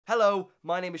Hello,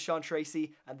 my name is Seán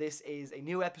Treacy, and this is a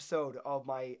new episode of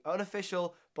my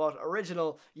unofficial but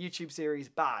original YouTube series,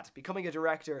 Bad, Becoming a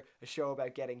Director, a show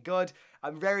about getting good.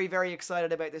 I'm very, very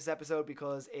excited about this episode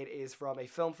because it is from a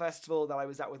film festival that I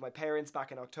was at with my parents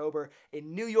back in October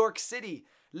in New York City.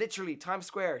 Literally, Times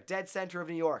Square, dead center of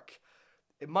New York.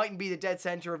 It mightn't be the dead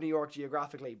center of New York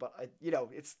geographically, but,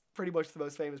 it's pretty much the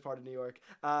most famous part of New York.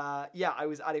 I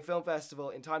was at a film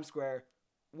festival in Times Square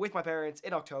with my parents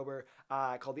in October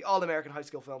called the All-American High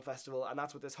School Film Festival, and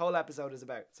that's what this whole episode is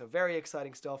about. So very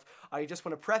exciting stuff. I just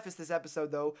want to preface this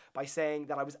episode though by saying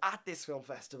that I was at this film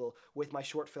festival with my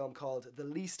short film called The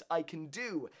Least I Can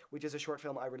Do, which is a short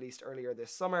film I released earlier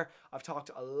this summer. I've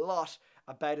talked a lot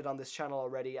about it on this channel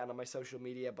already and on my social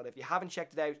media, but if you haven't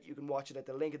checked it out, you can watch it at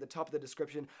the link at the top of the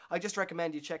description. I just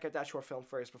recommend you check out that short film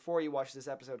first before you watch this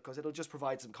episode because it'll just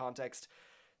provide some context.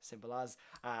 Simple as.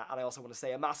 And I also want to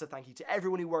say a massive thank you to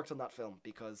everyone who worked on that film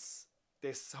because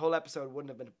this whole episode wouldn't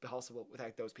have been possible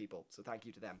without those people. So thank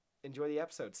you to them. Enjoy the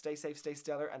episode. Stay safe, stay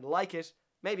stellar, and like it.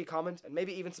 Maybe comment, and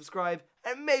maybe even subscribe,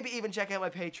 and maybe even check out my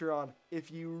Patreon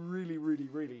if you really, really,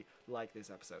 really like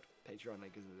this episode. Patreon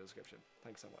link is in the description.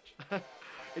 Thanks so much.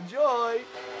 Enjoy!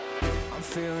 I'm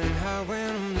feeling high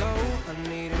when I'm low. I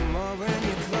need it more when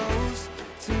you're close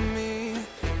to me,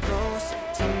 close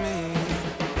to me.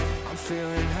 I'm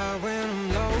feeling high when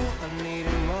I'm low. I need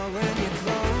it more when you're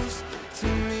close to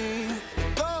me.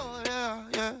 Oh, yeah,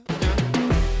 yeah, yeah.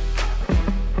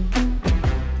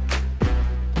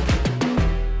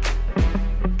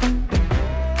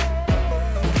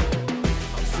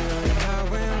 I'm feeling high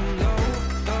when I'm low,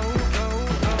 low, low,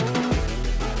 low.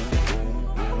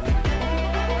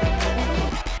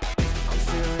 I'm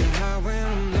feeling high when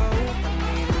I'm low. I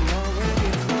need it more when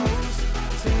you're close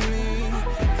to me,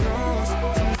 close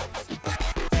to me.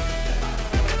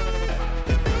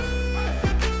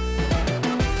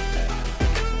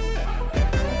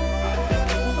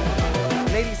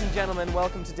 Ladies and gentlemen,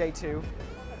 welcome to day 2.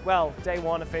 Well, day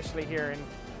 1 officially here in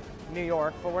New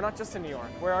York, but we're not just in New York.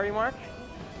 Where are you, Mark?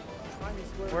 Times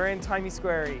Square. We're in Times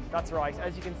Square, that's right.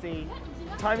 As you can see,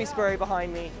 Times Square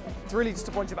behind me. It's really just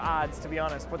a bunch of ads, to be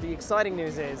honest, but the exciting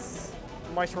news is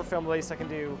my short film, The Least I Can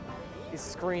Do, is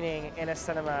screening in a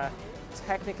cinema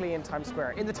technically in Times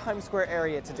Square, in the Times Square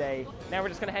area today. Now we're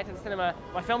just gonna head to the cinema.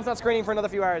 My film's not screening for another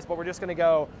few hours, but we're just gonna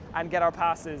go and get our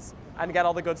passes and get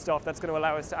all the good stuff that's gonna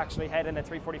allow us to actually head in at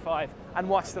 3:45 and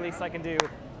watch The Least I Can Do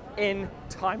in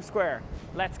Times Square.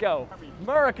 Let's go.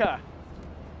 America!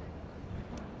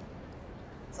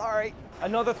 Sorry.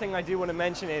 Another thing I do want to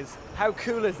mention is, how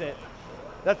cool is it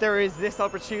that there is this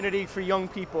opportunity for young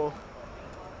people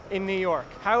in New York?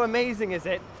 How amazing is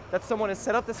it that someone has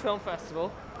set up this film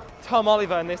festival, Tom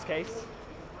Oliver in this case,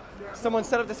 someone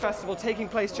set up this festival taking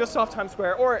place just off Times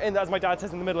Square, or as my dad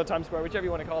says, in the middle of Times Square, whichever you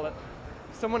want to call it.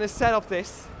 Someone has set up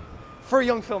this for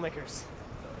young filmmakers.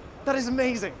 That is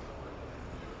amazing.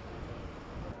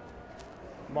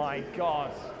 My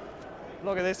God.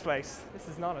 Look at this place. This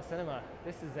is not a cinema.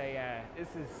 This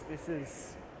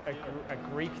is a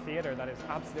Greek theater that is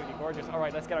absolutely gorgeous. All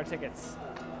right, let's get our tickets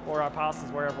or our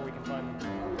passes wherever we can find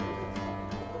them.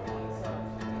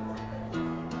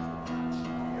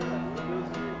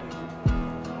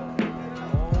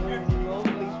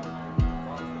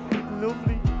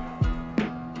 Lovely.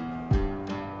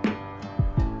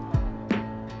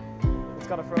 It's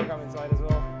got a program inside as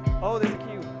well. Oh, there's a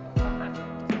queue.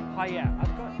 Hi, yeah.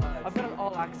 I've got an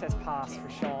all-access pass for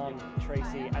Seán,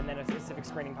 Treacy, and then a specific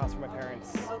screening pass for my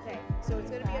parents. Okay, so it's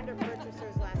going to be under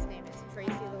purchaser's last name. It's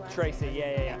Treacy, the last Treacy, name.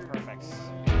 yeah, perfect.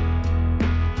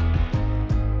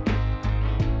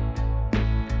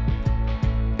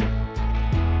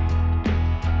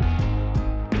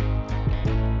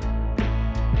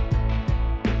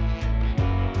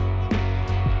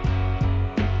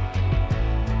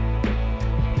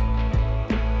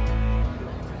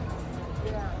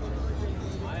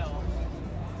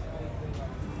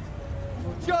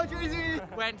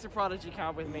 Went to Prodigy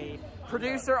Camp with me,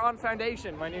 producer on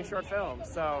Foundation, my new short film,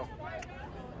 so.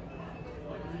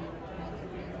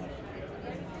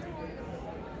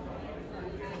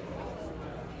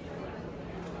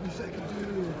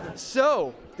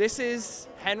 So, this is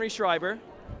Henry Schreiber.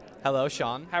 Hello,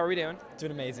 Seán. How are we doing?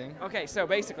 Doing amazing. Okay, so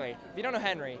basically, if you don't know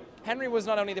Henry was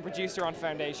not only the producer on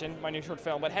Foundation, my new short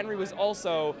film, but Henry was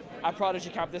also at Prodigy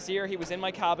Camp this year. He was in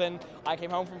my cabin. I came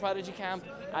home from Prodigy Camp,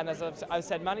 and as I've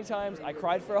said many times, I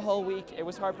cried for a whole week. It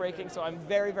was heartbreaking, so I'm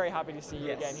very, very happy to see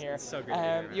you again here. It's so good.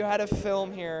 You had a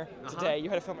film here today. You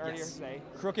had a film earlier today.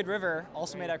 Crooked River,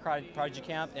 also made at Prodigy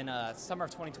Camp in summer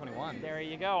of 2021. There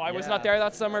you go. I was not there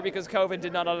that summer because COVID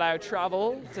did not allow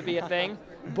travel to be a thing,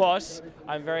 but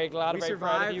I'm very glad, very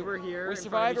proud of you. We're here. We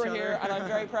survived, we're here, and I'm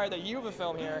very proud that you have a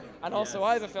film here, and also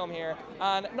I have a film here.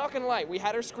 And not gonna lie, we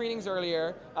had our screenings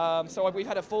earlier, so we've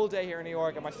had a full day here in New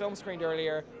York, and my film screened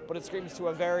earlier, but it screams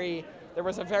to there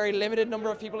was a very limited number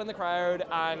of people in the crowd,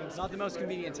 and Not the most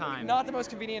convenient time. not the most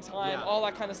convenient time, all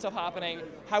that kind of stuff happening.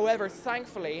 However,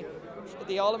 thankfully,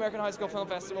 the All-American High School Film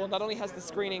Festival not only has the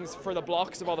screenings for the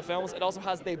blocks of all the films, it also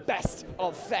has the best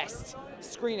of fest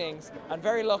screenings, and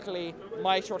very luckily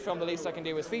my short film The Least I Can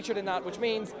Do is featured in that, which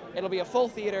means it'll be a full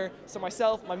theatre, so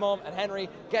myself, my mum and Henry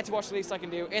get to watch The Least I Can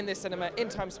Do in this cinema in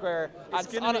Times Square. It's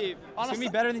gonna be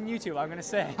better than YouTube, I'm gonna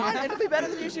say. And it'll be better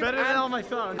than YouTube. Better than on my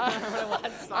phone.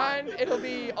 And it'll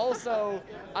be also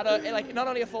at not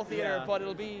only a full theatre, but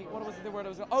it'll be, what was the word I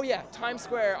was going to, oh yeah, Times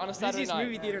Square on a Saturday Busiest night.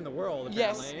 movie theater in the world,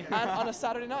 Yes, apparently. and on a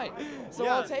Saturday night. So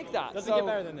Yeah, I'll take that. doesn't get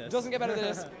better than this. Doesn't get better than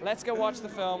this. Let's go watch the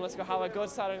film. Let's go have a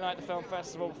good Saturday night at the film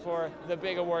festival before the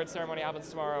big award ceremony happens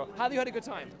tomorrow. Have you had a good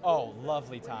time? Oh,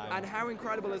 lovely time. And how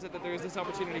incredible is it that there is this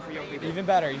opportunity for young people? Even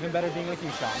better being with you,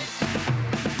 Seán.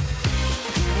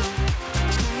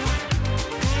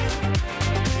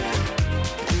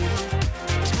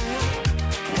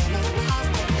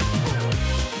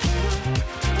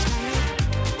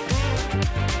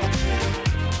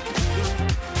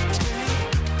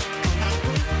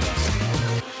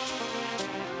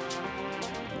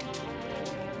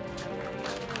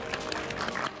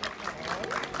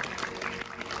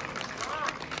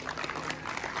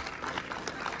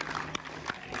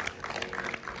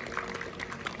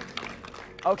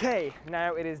 Okay,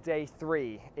 now it is day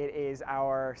 3. It is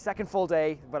our second full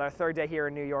day, but our third day here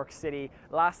in New York City.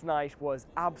 Last night was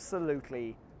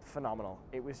absolutely phenomenal.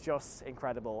 It was just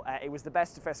incredible. It was the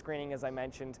best of fest screening, as I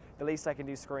mentioned. The Least I Can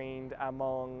Do screened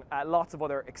among lots of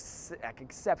other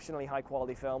exceptionally high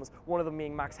quality films. One of them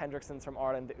being Max Hendrickson's from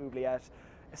Ireland, The Oubliette.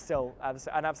 Still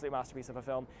an absolute masterpiece of a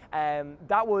film.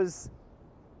 That was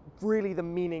really the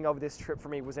meaning of this trip for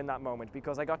me, was in that moment,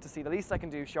 because I got to see The Least I Can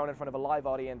Do shown in front of a live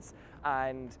audience,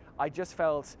 and I just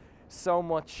felt so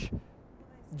much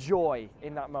joy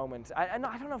in that moment. And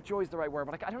I don't know if joy is the right word,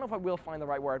 but I don't know if I will find the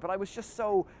right word, but I was just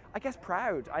so, I guess,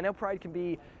 proud. I know pride can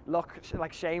be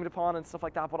shamed upon and stuff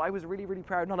like that, but I was really, really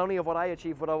proud, not only of what I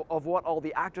achieved, but of what all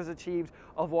the actors achieved,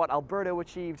 of what Alberto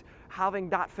achieved. Having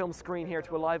that film screen here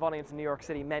to a live audience in New York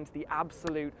City meant the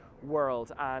absolute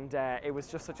world, and it was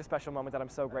just such a special moment that I'm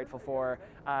so grateful for.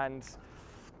 And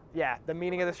yeah, the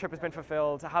meaning of this trip has been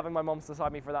fulfilled. Having my mum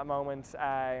beside me for that moment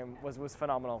was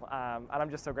phenomenal, and I'm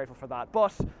just so grateful for that.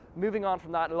 But moving on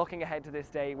from that, looking ahead to this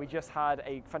day, we just had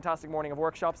a fantastic morning of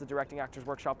workshops. The Directing Actors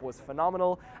Workshop was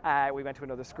phenomenal. We went to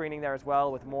another screening there as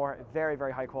well with more very,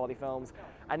 very high quality films.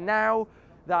 And now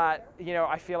that, you know,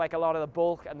 I feel like a lot of the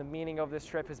bulk and the meaning of this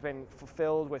trip has been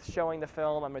fulfilled with showing the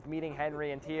film and with meeting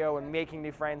Henry and Theo and making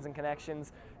new friends and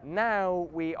connections. Now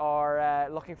we are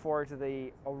looking forward to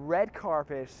the red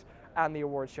carpet and the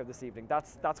awards show this evening.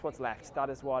 That's what's left. That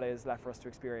is what is left for us to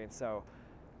experience. So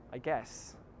I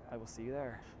guess I will see you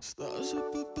there. Stars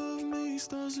up above me,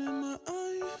 stars in my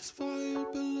eyes, fire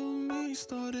below me,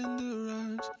 starting to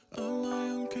rise. I'm my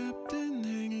own captain,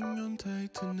 hanging on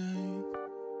tight tonight.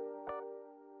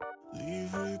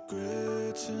 Leave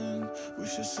regrets and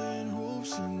wishes and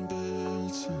hopes and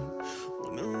bets, and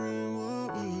wondering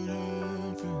what would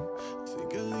happen.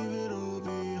 Think I'll leave it all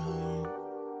behind.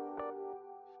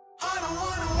 I don't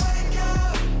wanna wake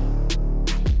up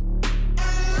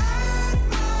and let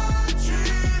my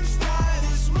dreams die.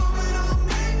 This moment I'll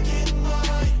make it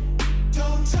mine.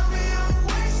 Don't tell me I'm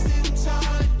wasting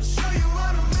time. I'll show you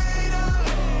what I'm made of,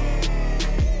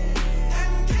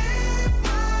 and give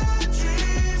my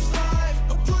dreams life.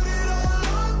 I'll put it all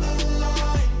on the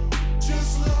line,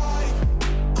 just like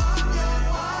I'm young,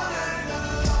 wild and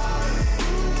alive. I'm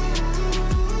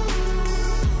young, wild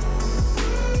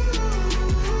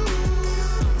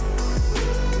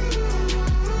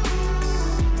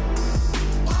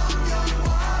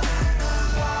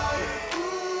and alive.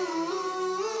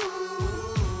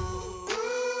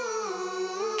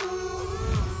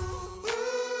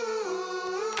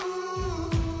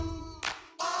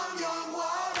 I'm young,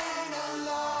 wild and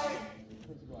alive.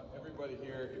 Everybody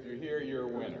here, if you're here, you're a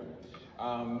winner.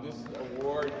 This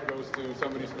award goes to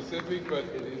somebody specific, but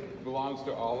it belongs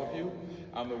to all of you.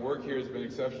 The work here has been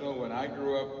exceptional. When I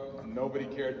grew up, nobody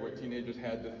cared what teenagers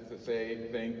had to say,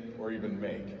 think, or even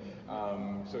make.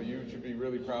 So you should be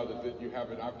really proud that you have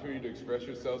an opportunity to express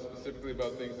yourself specifically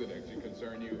about things that actually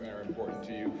concern you and are important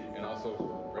to you, and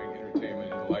also bring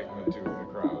entertainment and enlightenment to the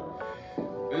crowd.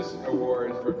 This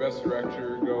award for Best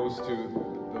Director goes to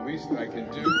The Least I Can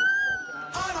Do.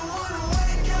 I don't wanna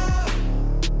wake up